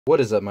What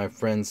is up, my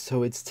friends?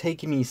 So it's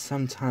taken me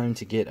some time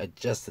to get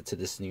adjusted to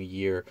this new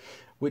year.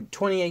 With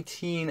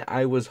 2018,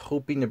 I was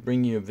hoping to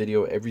bring you a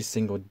video every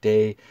single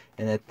day,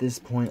 and at this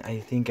point I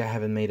think I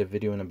haven't made a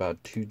video in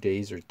about 2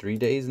 days or 3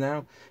 days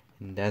now,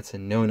 and that's a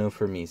no-no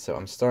for me. So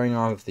I'm starting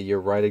off the year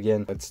right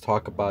again. Let's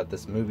talk about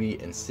this movie,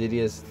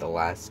 Insidious: The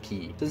Last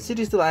Key. So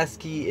Insidious: The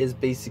Last Key is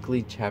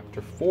basically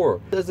chapter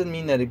 4. Doesn't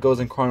mean that it goes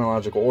in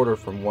chronological order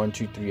from 1,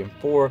 2, 3, and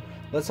 4.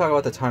 Let's talk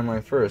about the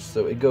timeline first.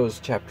 So it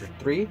goes chapter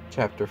 3,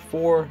 chapter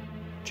 4,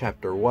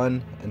 chapter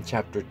 1, and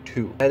chapter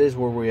 2. That is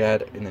where we're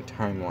at in the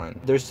timeline.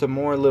 There's some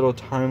more little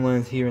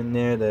timelines here and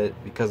there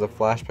that, because of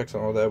flashbacks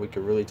and all that, we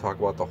could really talk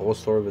about the whole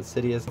story of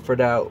Insidious. For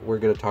that, we're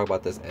going to talk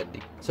about this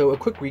ending. So a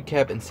quick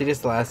recap: Insidious: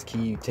 The Last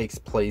Key takes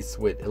place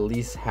with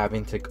Elise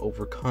having to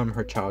overcome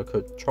her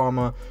childhood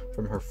trauma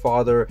from her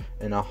father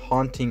and a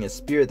haunting, a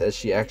spirit that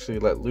she actually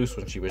let loose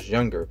when she was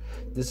younger.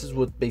 This is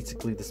what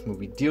basically this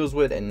movie deals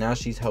with, and now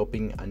she's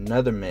helping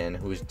another man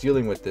who is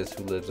dealing with this,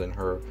 who lives in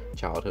her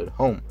childhood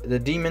home. The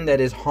demon that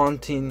is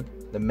haunting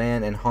the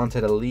man and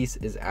haunted Elise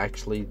is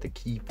actually the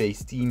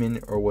key-faced demon,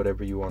 or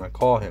whatever you want to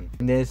call him.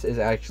 And this is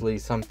actually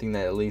something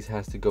that Elise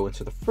has to go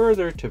into the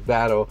further to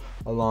battle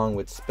along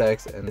with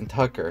Specs and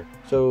Tucker.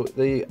 So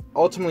they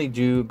ultimately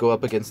do go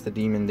up against the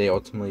demon. They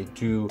ultimately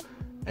do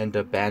end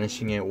up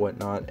banishing it,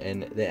 whatnot,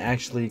 and they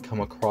actually come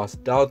across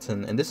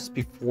Dalton, and this is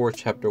before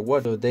chapter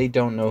 1, so they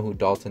don't know who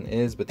Dalton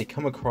is, but they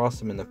come across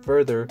him in the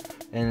further,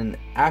 and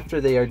after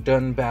they are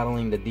done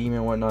battling the demon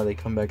and whatnot, they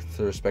come back to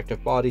their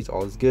respective bodies.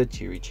 All is good,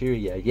 cheery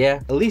cheery,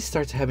 yeah. Elise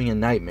starts having a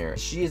nightmare.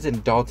 She is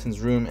in Dalton's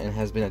room and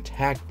has been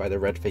attacked by the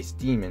red-faced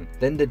demon.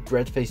 Then the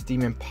red-faced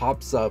demon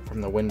pops up from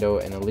the window,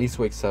 and Elise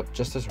wakes up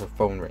just as her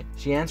phone rings.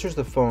 She answers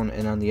the phone,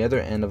 and on the other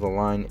end of the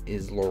line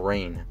is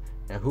Lorraine.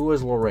 Now, who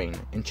is Lorraine?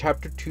 In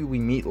chapter 2, we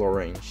meet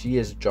Lorraine. She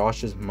is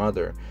Josh's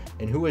mother.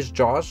 And who is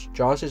Josh?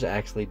 Josh is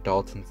actually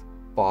Dalton's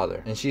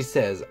father. And she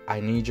says, "I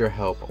need your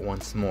help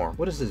once more."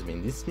 What does this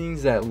mean? This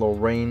means that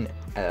Lorraine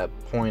at a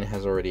point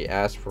has already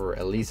asked for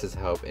Elise's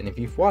help. And if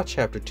you've watched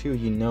chapter 2,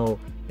 you know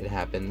it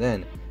happened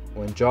then,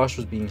 when Josh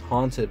was being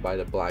haunted by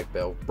the Black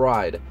Veil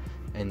Bride.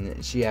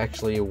 And she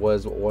actually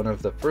was one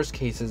of the first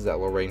cases that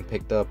Lorraine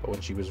picked up when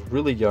she was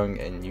really young,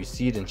 and you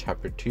see it in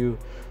chapter 2.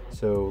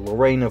 So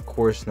Lorraine, of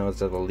course, knows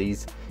that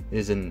Elise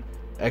is an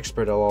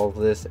expert at all of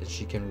this, and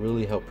she can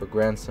really help her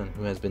grandson,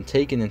 who has been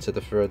taken into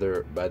the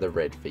further by the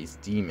red-faced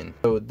demon.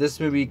 So this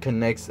movie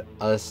connects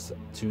us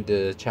to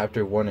the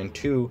chapter 1 and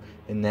 2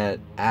 in that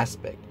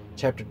aspect.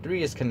 Chapter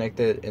 3 is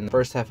connected in the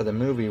first half of the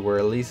movie, where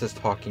Elise is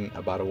talking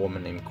about a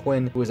woman named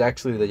Quinn, who is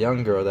actually the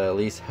young girl that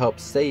Elise helped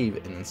save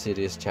in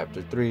Insidious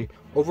chapter 3.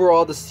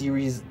 Overall, the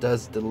series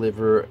does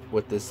deliver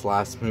with this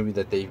last movie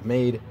that they've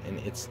made, and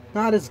it's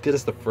not as good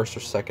as the first or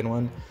second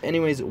one.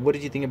 Anyways, what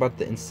did you think about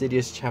the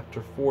Insidious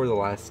chapter 4, The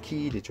Last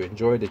Key? Did you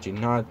enjoy it? Did you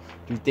not?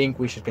 Do you think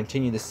we should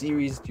continue the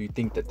series? Do you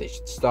think that they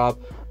should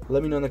stop?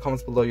 Let me know in the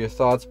comments below your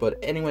thoughts. But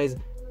anyways,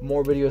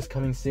 more videos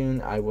coming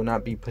soon. I will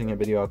not be putting a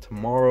video out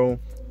tomorrow.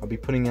 I'll be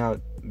putting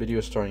out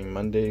videos starting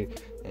Monday,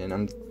 and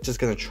I'm just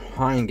gonna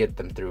try and get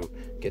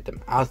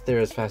them out there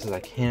as fast as I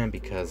can,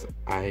 because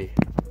I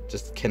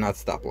just cannot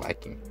stop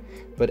liking.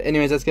 But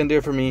anyways, that's gonna do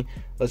it for me.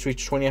 Let's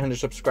reach 2,800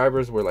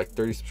 subscribers. We're like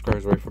 30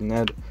 subscribers away from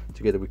that.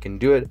 Together we can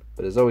do it.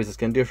 But as always, that's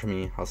gonna do it for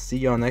me. I'll see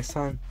y'all next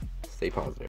time. Stay positive.